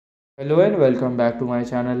Hello and welcome back to my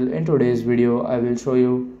channel. In today's video, I will show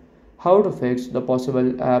you how to fix the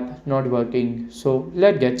possible app not working. So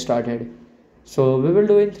let's get started. So we will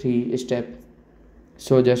do in 3 steps.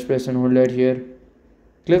 So just press and hold right here.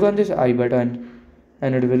 Click on this I button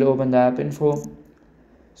and it will open the app info.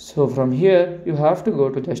 So from here, you have to go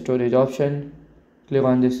to the storage option. Click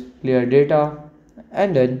on this clear data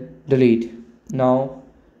and then delete. Now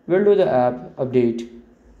we'll do the app update.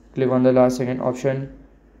 Click on the last second option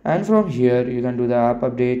and from here you can do the app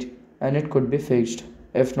update and it could be fixed.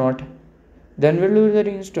 If not, then we'll do the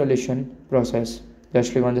reinstallation process.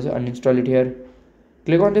 Just click on this uninstall it here,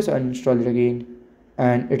 click on this uninstall it again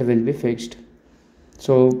and it will be fixed.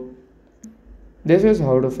 So this is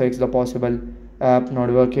how to fix the possible app not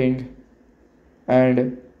working.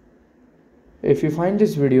 And if you find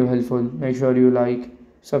this video helpful, make sure you like,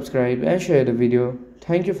 subscribe and share the video.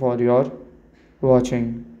 Thank you for your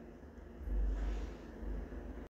watching.